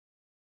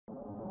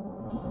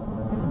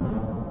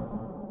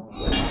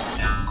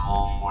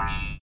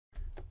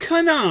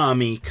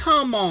Konami,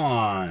 come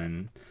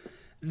on!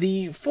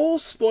 The full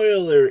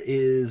spoiler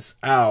is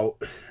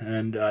out,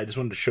 and I just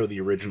wanted to show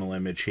the original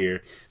image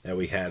here that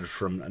we had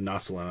from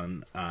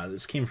Nasalon.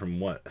 This came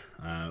from what?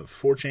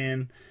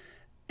 4chan?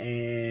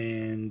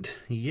 And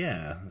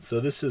yeah, so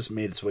this has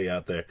made its way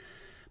out there.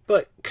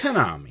 But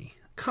Konami,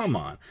 come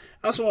on.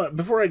 I also want,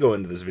 before I go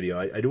into this video,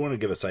 I do want to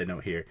give a side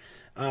note here.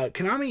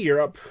 Konami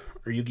Europe,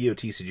 or Yu-Gi-Oh!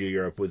 TCG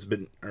Europe, was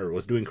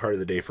doing Card of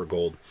the Day for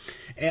Gold,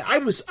 and I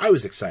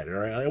was excited.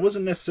 Right? I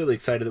wasn't necessarily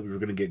excited that we were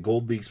going to get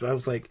gold leaks, but I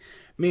was like,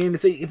 man,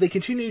 if they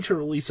continue to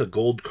release a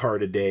gold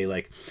card a day,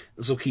 like,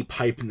 this will keep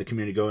hyping the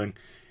community going.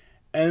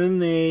 And then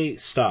they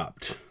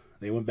stopped.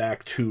 They went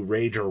back to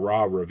Rage or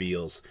Raw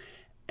reveals,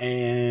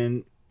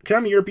 and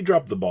Konami Europe, you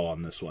dropped the ball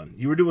on this one.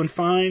 You were doing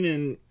fine,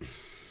 and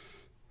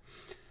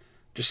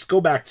just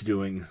go back to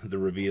doing the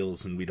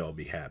reveals, and we'd all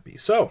be happy.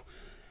 So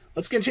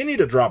let's continue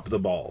to drop the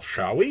ball,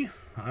 shall we?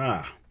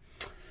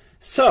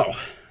 So,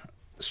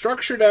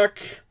 Structure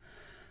Deck,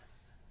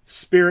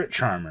 Spirit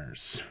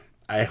Charmers.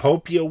 I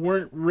hope you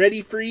weren't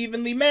ready for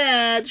Evenly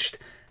Matched,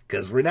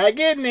 because we're not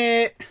getting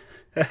it.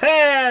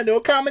 No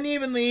common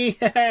evenly.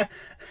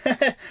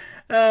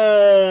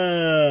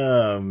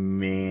 Oh,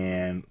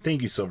 man.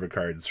 Thank you, Silver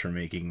Cards, for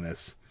making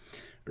this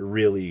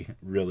really,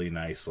 really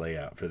nice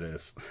layout for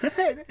this.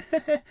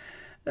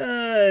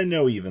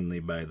 No evenly,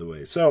 by the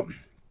way. So,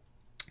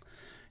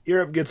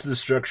 Europe gets the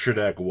Structure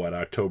Deck, what,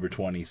 October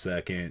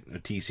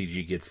 22nd.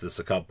 TCG gets this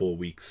a couple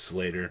weeks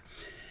later.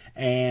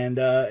 And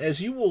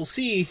as you will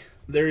see,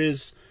 there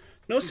is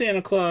no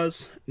Santa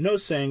Claus, no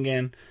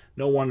Sangan,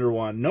 no Wonder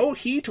Wand, no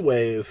Heat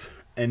Wave,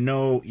 and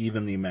no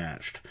Evenly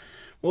Matched.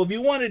 Well, if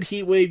you wanted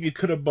Heat Wave, you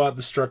could have bought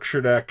the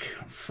Structure Deck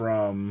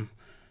from,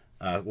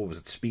 what was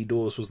it, Speed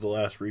Duelist was the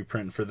last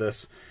reprint for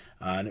this.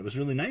 And it was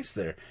really nice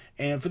there.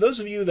 And for those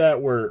of you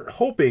that were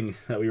hoping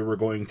that we were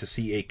going to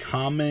see a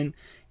common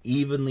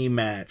Evenly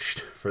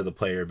Matched for the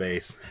player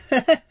base,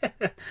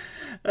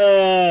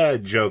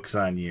 joke's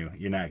on you.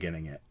 You're not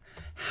getting it.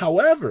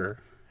 However,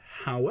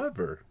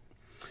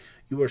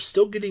 you are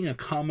still getting a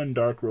common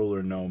Dark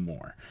Ruler no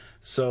more.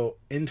 So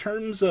in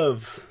terms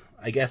of,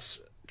 I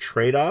guess,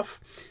 trade-off,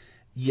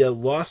 you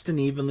lost an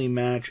Evenly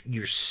Match.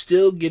 You're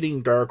still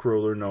getting Dark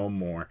Ruler no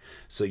more.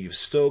 So you've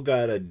still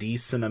got a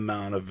decent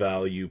amount of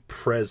value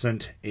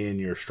present in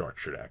your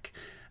Structure Deck.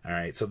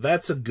 Alright, so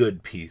that's a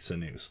good piece of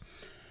news.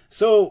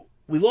 So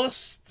we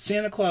lost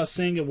Santa Claus,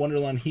 Sangan,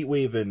 Wonderland,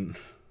 Heatwave, and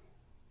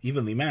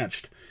Evenly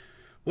Matched.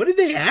 What did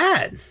they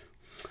add?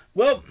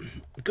 Well,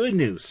 good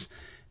news.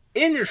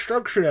 In your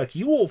Structure Deck,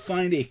 you will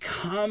find a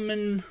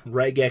common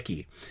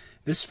Raigeki.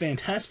 This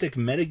fantastic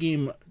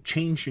metagame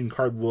changing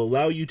card will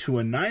allow you to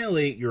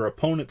annihilate your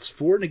opponent's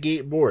 4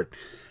 negate board.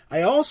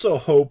 I also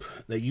hope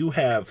that you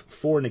have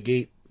 4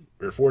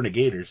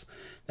 negators.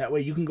 That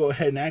way you can go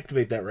ahead and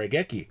activate that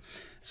Raigeki.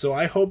 So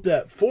I hope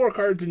that 4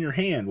 cards in your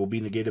hand will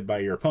be negated by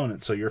your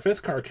opponent, so your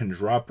 5th card can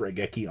drop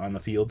Raigeki on the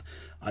field,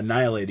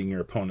 annihilating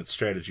your opponent's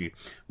strategy,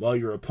 while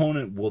your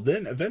opponent will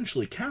then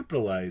eventually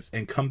capitalize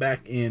and come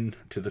back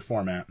into the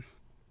format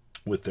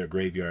with their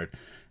graveyard,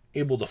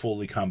 able to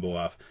fully combo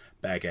off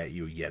back at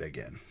you yet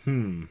again.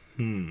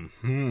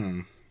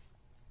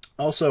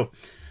 Also,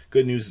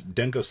 good news,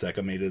 Denko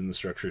Sekka made it in the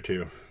structure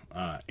too,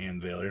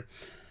 and Veiler.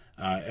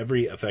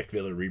 Every Effect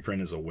Veiler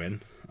reprint is a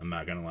win. I'm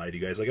not gonna lie to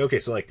you guys. Like, okay,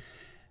 so like,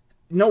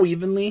 no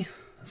Evenly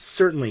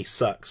certainly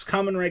sucks.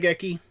 Common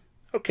Raigeki,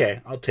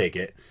 okay, I'll take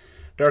it.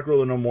 Dark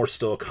Ruler no more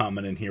still a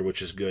common in here,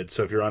 which is good.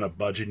 So if you're on a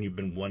budget and you've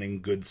been wanting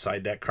good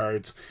side deck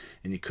cards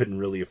and you couldn't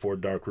really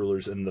afford Dark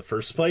Rulers in the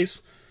first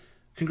place,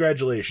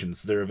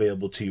 congratulations, they're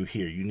available to you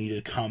here. You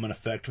needed common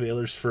Effect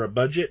Veilers for a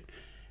budget?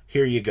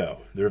 Here you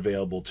go. They're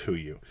available to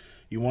you.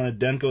 You wanted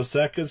Denko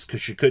Sekkas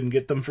because you couldn't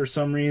get them for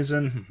some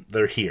reason?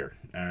 They're here,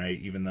 alright,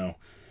 even though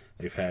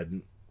they've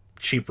had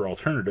cheaper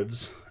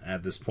alternatives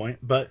at this point,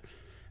 but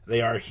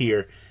they are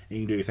here, and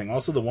you can do your thing.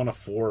 Also, the 1 of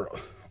 4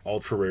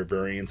 ultra rare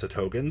variants of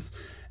tokens.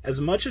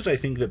 As much as I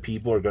think that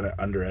people are going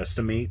to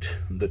underestimate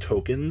the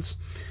tokens,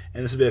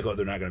 and this would be like, oh,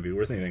 they're not going to be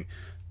worth anything,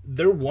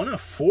 they're 1 of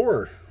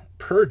 4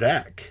 per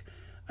deck.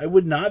 I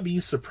would not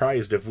be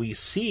surprised if we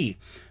see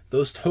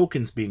those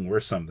tokens being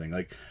worth something.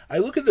 Like, I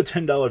look at the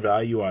 $10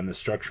 value on the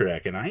Structure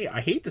Deck, and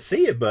I hate to say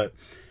it, but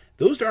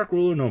those Dark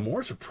Ruler No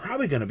Mores are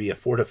probably going to be a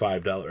 $4 to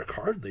 $5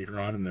 card later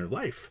on in their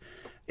life.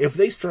 If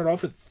they start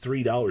off at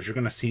 $3, you're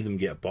going to see them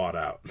get bought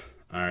out.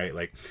 Alright,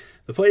 like,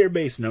 the player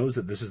base knows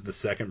that this is the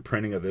second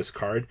printing of this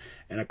card,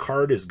 and a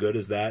card as good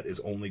as that is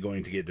only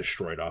going to get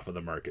destroyed off of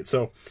the market.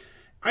 So,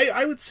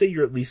 I would say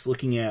you're at least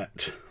looking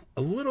at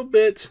a little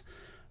bit,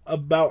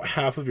 about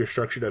half of your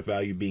Structure Deck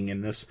value being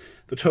in this.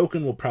 The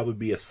token will probably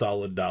be a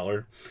solid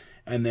 $1,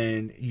 and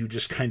then you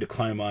just kind of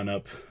climb on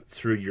up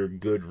through your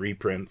good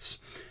reprints,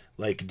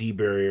 like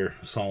D-Barrier,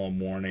 Solemn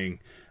Warning,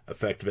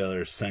 Effect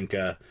Veiler,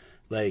 Senka.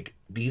 Like,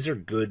 these are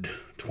good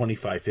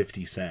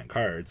 25-50 cent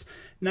cards.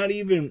 Not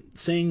even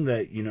saying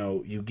that, you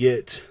know, you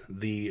get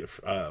the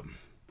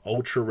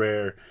ultra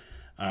rare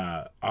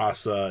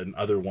Asa and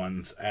other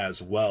ones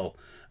as well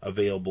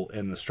available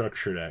in the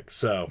structure deck.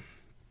 So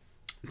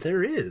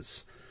there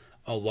is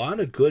a lot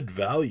of good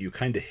value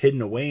kind of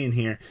hidden away in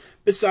here,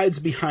 besides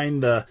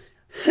behind the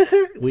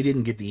we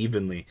didn't get the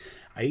evenly.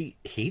 I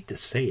hate to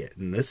say it,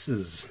 and this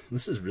is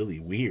really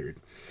weird,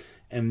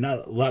 and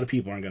not a lot of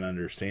people aren't going to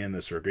understand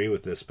this or agree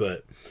with this,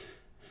 but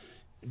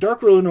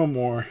Dark Ruler No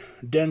More,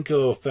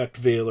 Denko,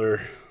 Effect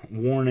Veiler,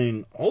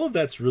 Warning, all of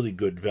that's really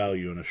good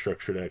value in a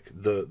structure deck.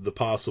 The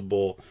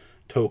possible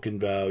token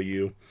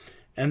value,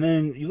 and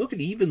then you look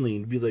at evenly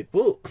and be like,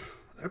 well,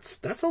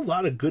 that's a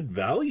lot of good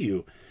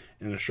value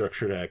in a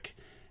structure deck.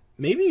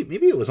 Maybe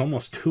it was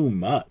almost too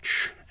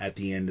much at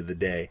the end of the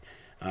day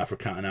for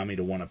Konami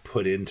to want to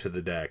put into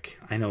the deck.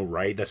 I know,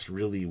 right? That's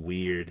really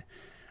weird.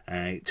 All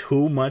right,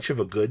 too much of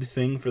a good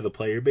thing for the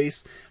player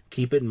base.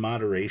 Keep it in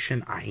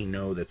moderation. I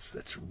know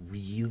that's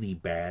really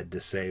bad to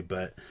say,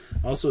 but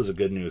also is a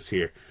good news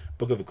here.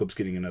 Book of Eclipse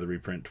getting another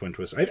reprint, Twin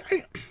Twist.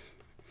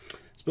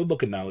 It's a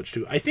book of knowledge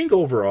too. I think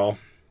overall,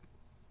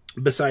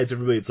 besides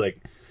everybody, it's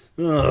like,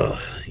 ugh,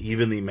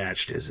 evenly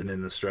matched isn't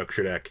in the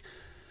structure deck.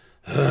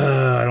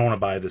 I don't want to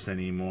buy this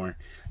anymore.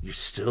 You're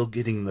still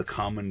getting the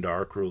common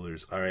Dark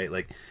Rulers. All right,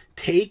 like,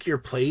 take your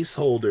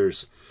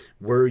placeholders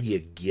where you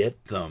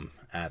get them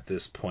at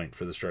this point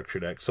for the structure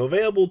deck. So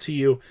available to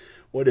you,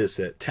 what is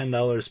it?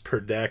 $10 per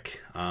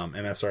deck,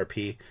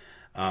 MSRP.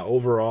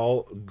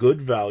 Overall,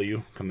 good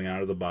value coming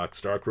out of the box.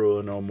 Dark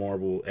Ruler No More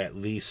will at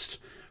least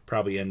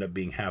probably end up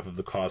being half of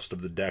the cost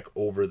of the deck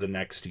over the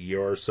next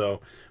year or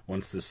so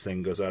once this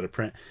thing goes out of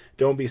print.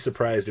 Don't be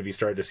surprised if you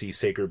start to see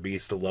Sacred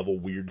Beast level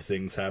weird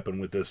things happen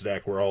with this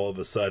deck, where all of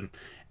a sudden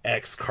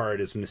X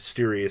card is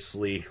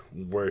mysteriously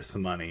worth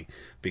money,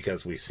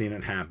 because we've seen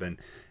it happen.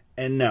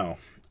 And no,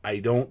 I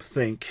don't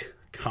think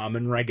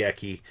Common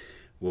Raigeki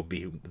will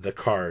be the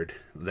card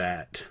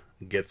that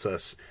gets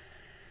us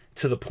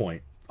to the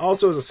point.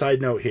 Also, as a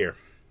side note here,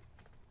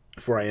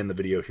 before I end the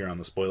video here on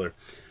the spoiler,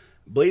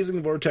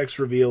 Blazing Vortex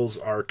reveals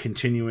are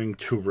continuing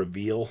to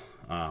reveal,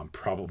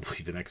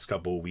 probably the next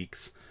couple of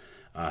weeks.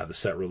 The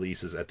set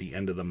releases at the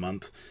end of the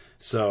month.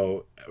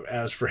 So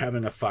as for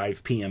having a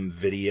 5 p.m.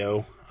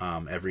 video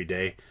every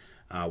day,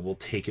 we'll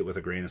take it with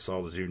a grain of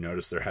salt. As you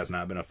notice, there has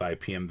not been a 5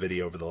 p.m.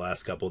 video over the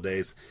last couple of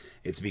days.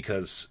 It's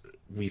because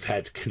we've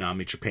had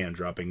Konami Japan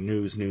dropping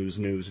news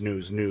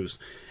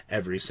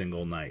every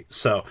single night.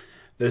 So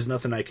there's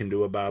nothing I can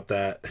do about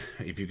that.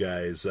 If you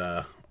guys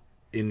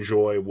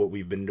enjoy what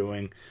we've been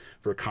doing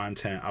for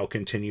content, I'll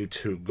continue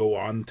to go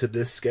on to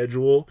this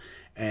schedule,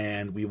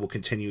 and we will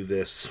continue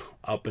this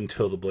up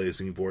until the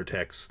Blazing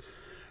Vortex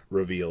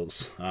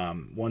reveals.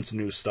 Once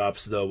news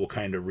stops, though, we'll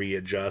kind of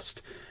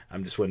readjust.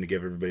 I'm just wanting to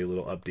give everybody a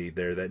little update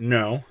there that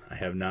no, I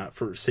have not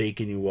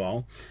forsaken you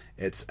all.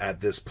 It's at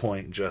this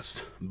point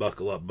just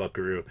buckle up,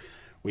 buckaroo.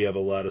 We have a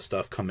lot of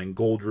stuff coming.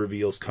 Gold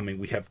reveals coming.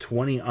 We have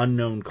 20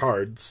 unknown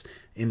cards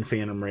in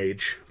Phantom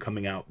Rage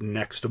coming out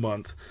next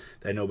month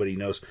that nobody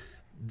knows.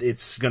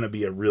 It's going to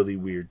be a really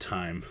weird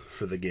time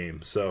for the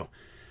game. So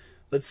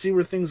let's see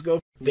where things go.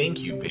 Thank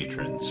you,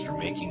 patrons, for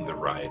making the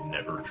ride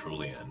never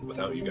truly end.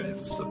 Without you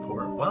guys'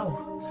 support,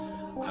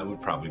 well, I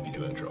would probably be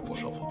doing Truffle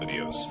Shuffle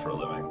videos for a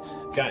living.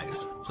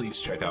 Guys,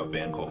 please check out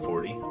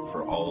VanCool40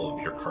 for all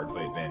of your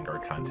Cardfight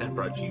Vanguard content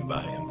brought to you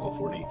by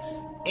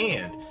MCool40.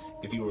 And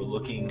if you are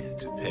looking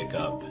to pick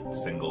up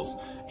singles,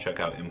 check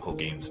out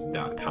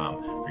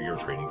MCoolGames.com for your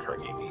trading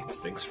card game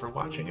needs. Thanks for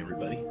watching,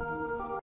 everybody.